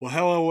Well,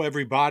 hello,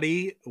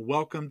 everybody.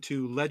 Welcome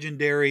to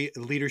Legendary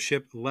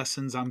Leadership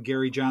Lessons. I'm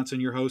Gary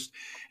Johnson, your host,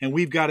 and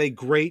we've got a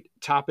great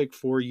topic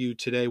for you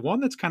today,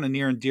 one that's kind of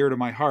near and dear to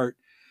my heart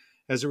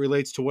as it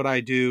relates to what I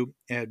do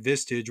at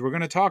Vistage. We're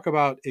going to talk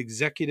about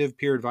executive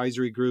peer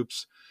advisory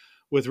groups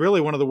with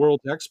really one of the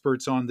world's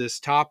experts on this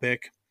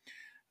topic.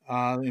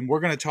 And we're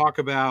going to talk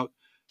about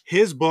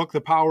his book,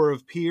 The Power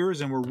of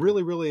Peers, and we're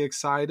really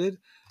excited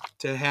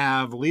to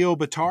have Leo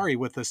Bottari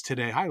with us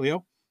today. Hi,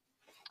 Leo.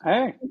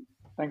 Hey,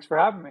 thanks for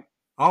having me.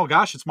 Oh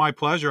gosh, it's my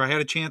pleasure. I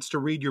had a chance to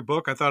read your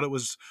book. I thought it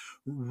was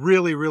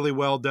really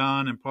well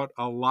done and put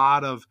a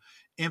lot of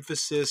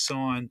emphasis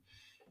on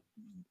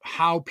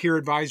how peer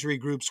advisory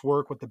groups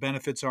work, what the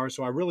benefits are.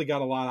 So I really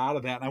got a lot out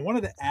of that. And I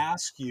wanted to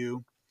ask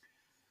you,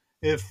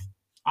 if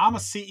I'm a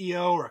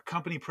CEO or a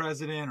company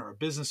president or a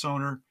business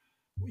owner,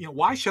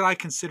 why should I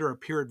consider a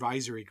peer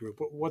advisory group?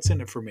 What's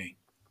in it for me?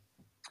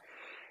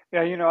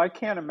 Yeah, I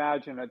can't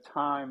imagine a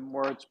time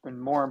where it's been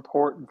more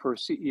important for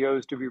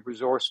CEOs to be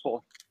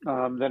resourceful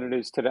than it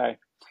is today.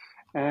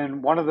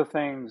 And one of the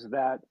things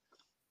that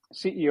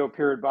CEO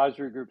peer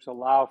advisory groups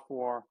allow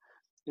for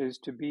is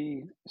to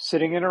be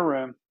sitting in a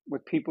room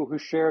with people who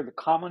share the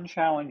common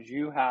challenge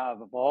you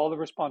have of all the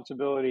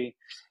responsibility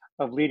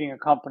of leading a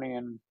company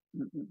and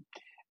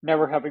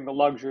never having the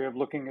luxury of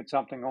looking at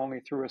something only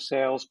through a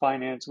sales,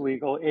 finance,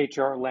 legal,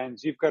 HR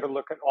lens. You've got to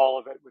look at all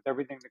of it with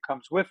everything that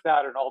comes with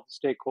that and all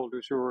the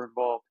stakeholders who are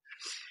involved.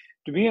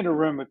 To be in a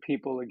room with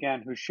people,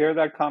 again, who share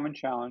that common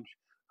challenge,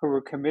 who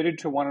are committed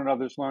to one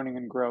another's learning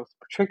and growth,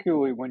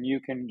 particularly when you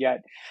can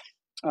get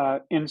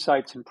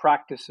insights and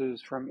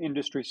practices from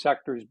industry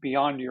sectors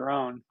beyond your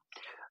own.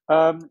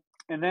 And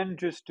then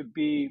just to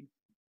be,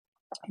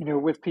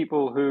 with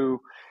people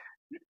who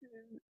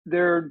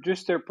they're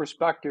just their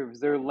perspectives,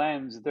 their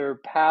lens, their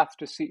path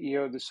to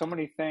CEO. There's so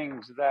many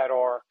things that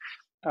are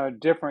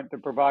different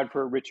that provide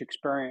for a rich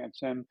experience.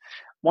 And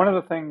one of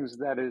the things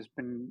that has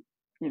been,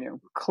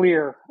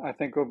 clear, I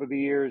think, over the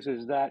years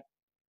is that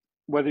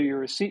whether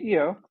you're a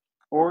CEO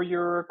or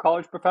you're a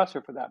college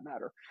professor for that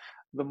matter,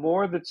 the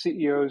more that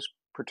CEOs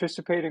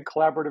participate in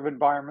collaborative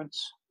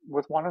environments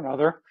with one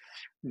another,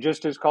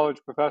 just as college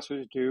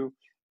professors do,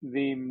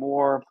 the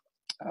more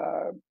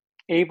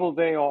able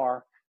they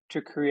are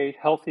to create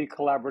healthy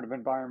collaborative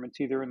environments,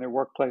 either in their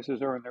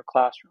workplaces or in their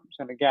classrooms.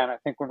 And again, I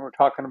think when we're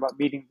talking about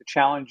meeting the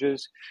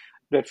challenges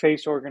that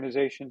face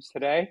organizations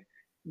today,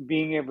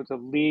 being able to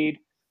lead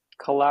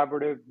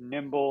collaborative,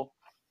 nimble,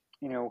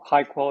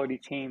 high quality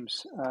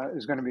teams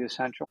is going to be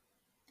essential.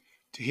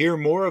 To hear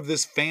more of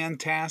this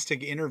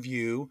fantastic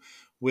interview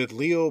with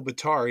Leo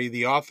Bottari,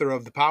 the author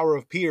of The Power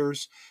of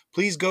Peers,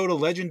 please go to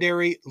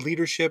Legendary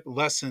Leadership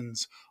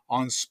Lessons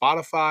on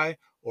Spotify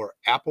or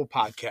Apple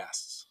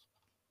Podcasts.